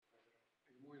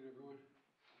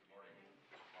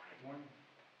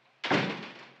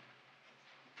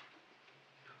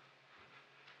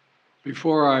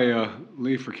Before I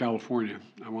leave for California,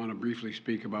 I want to briefly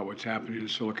speak about what's happening in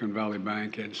Silicon Valley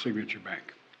Bank and Signature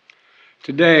Bank.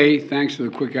 Today, thanks to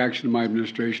the quick action of my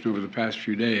administration over the past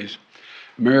few days,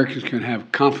 Americans can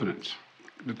have confidence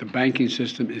that the banking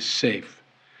system is safe.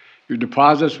 Your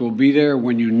deposits will be there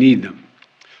when you need them.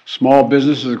 Small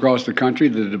businesses across the country,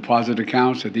 the deposit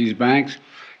accounts at these banks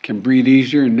can breathe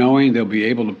easier knowing they'll be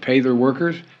able to pay their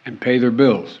workers and pay their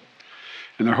bills.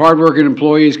 And their hardworking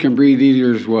employees can breathe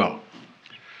easier as well.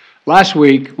 Last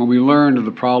week, when we learned of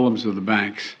the problems of the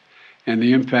banks and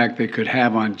the impact they could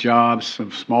have on jobs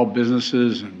of small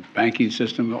businesses and banking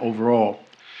system overall,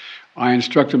 I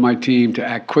instructed my team to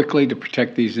act quickly to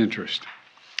protect these interests.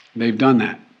 They've done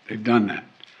that.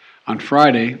 On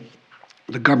Friday,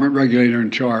 the government regulator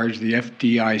in charge, the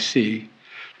FDIC,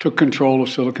 took control of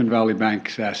Silicon Valley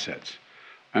Bank's assets.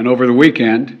 And over the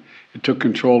weekend, it took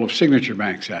control of Signature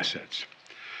Bank's assets.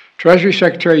 Treasury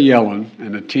Secretary Yellen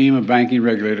and a team of banking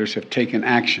regulators have taken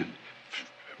action,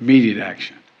 immediate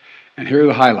action. And here are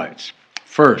the highlights.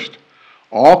 First,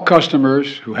 all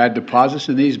customers who had deposits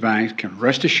in these banks can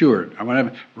rest assured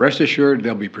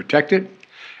they'll be protected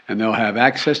and they'll have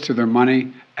access to their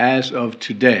money as of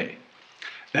today.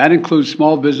 That includes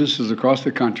small businesses across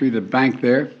the country that bank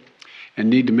there and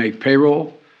need to make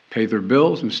payroll, pay their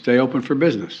bills, and stay open for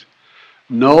business.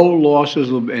 No losses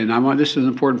will be, and this is an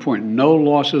important point, no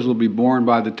losses will be borne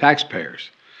by the taxpayers.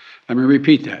 Let me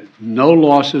repeat that. No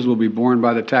losses will be borne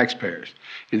by the taxpayers.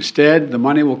 Instead, the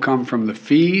money will come from the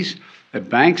fees that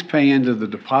banks pay into the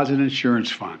Deposit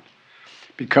Insurance Fund.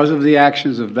 Because of the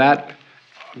actions that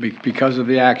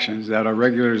our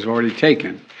regulators have already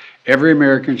taken, every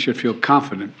American should feel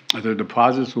confident that their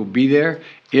deposits will be there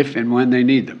if and when they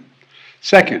need them.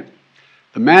 Second,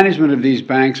 the management of these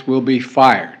banks will be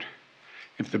fired.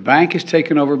 If the bank is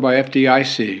taken over by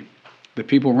FDIC, the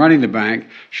people running the bank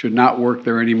should not work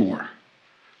there anymore.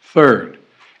 Third,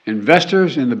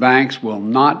 investors in the banks will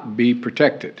not be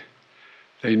protected.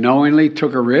 They knowingly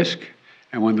took a risk,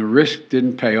 and when the risk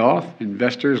didn't pay off,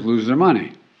 investors lose their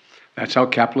money. That's how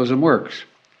capitalism works.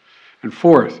 And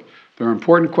fourth, there are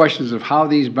important questions of how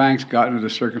these banks got into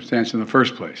the circumstance in the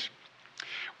first place.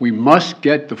 We must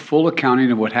get the full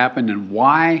accounting of what happened and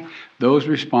why those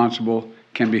responsible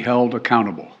can be held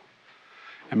accountable.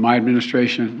 In my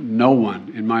administration, no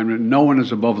one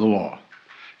is above the law.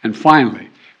 And finally,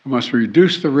 we must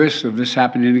reduce the risk of this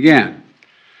happening again.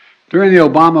 During the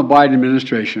Obama-Biden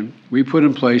administration, we put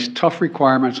in place tough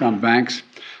requirements on banks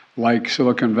like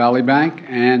Silicon Valley Bank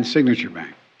and Signature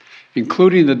Bank,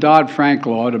 including the Dodd-Frank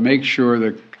law to make sure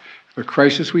that the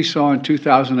crisis we saw in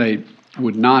 2008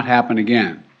 would not happen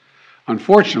again.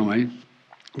 Unfortunately,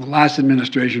 the last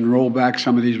administration rolled back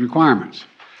some of these requirements.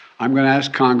 I'm going to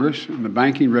ask Congress and the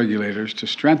banking regulators to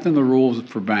strengthen the rules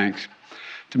for banks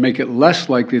to make it less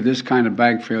likely this kind of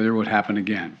bank failure would happen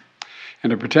again, and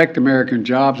to protect American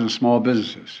jobs and small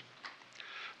businesses.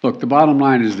 Look, the bottom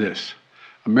line is this.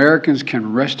 Americans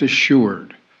can rest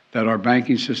assured that our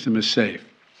banking system is safe.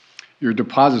 Your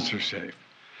deposits are safe.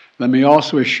 Let me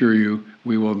also assure you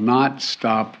we will not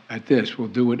stop at this. We'll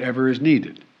do whatever is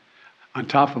needed. On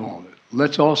top of all of it,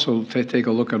 let's also take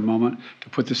a look at a moment to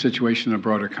put the situation in a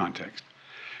broader context.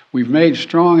 We've made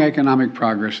strong economic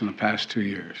progress in the past 2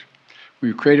 years.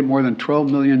 We've created more than 12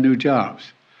 million new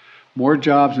jobs, more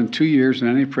jobs in 2 years than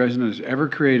any president has ever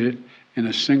created in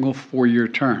a single 4-year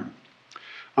term.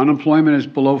 Unemployment is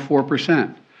below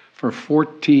 4% for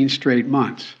 14 straight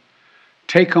months.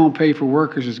 Take-home pay for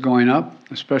workers is going up,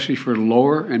 especially for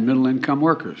lower and middle-income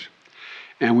workers.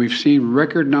 And we've seen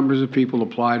record numbers of people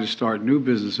apply to start new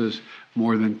businesses,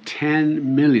 more than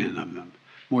 10 million of them,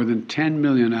 more than 10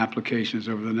 million applications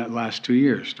over the last 2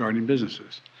 years starting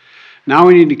businesses. Now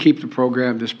we need to keep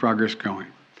this progress going.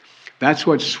 That's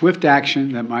what swift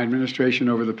action that my administration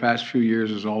over the past few years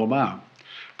is all about.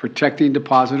 Protecting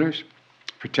depositors,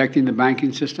 protecting the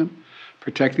banking system,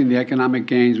 protecting the economic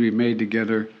gains we've made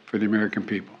together for the American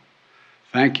people.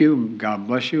 Thank you, God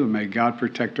bless you, and may God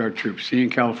protect our troops. See you in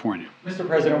California. Mr.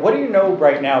 President, what do you know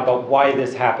right now about why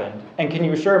this happened? And can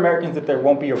you assure Americans that there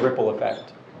won't be a ripple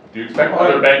effect? Do you expect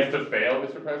other banks to fail,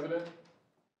 Mr. President?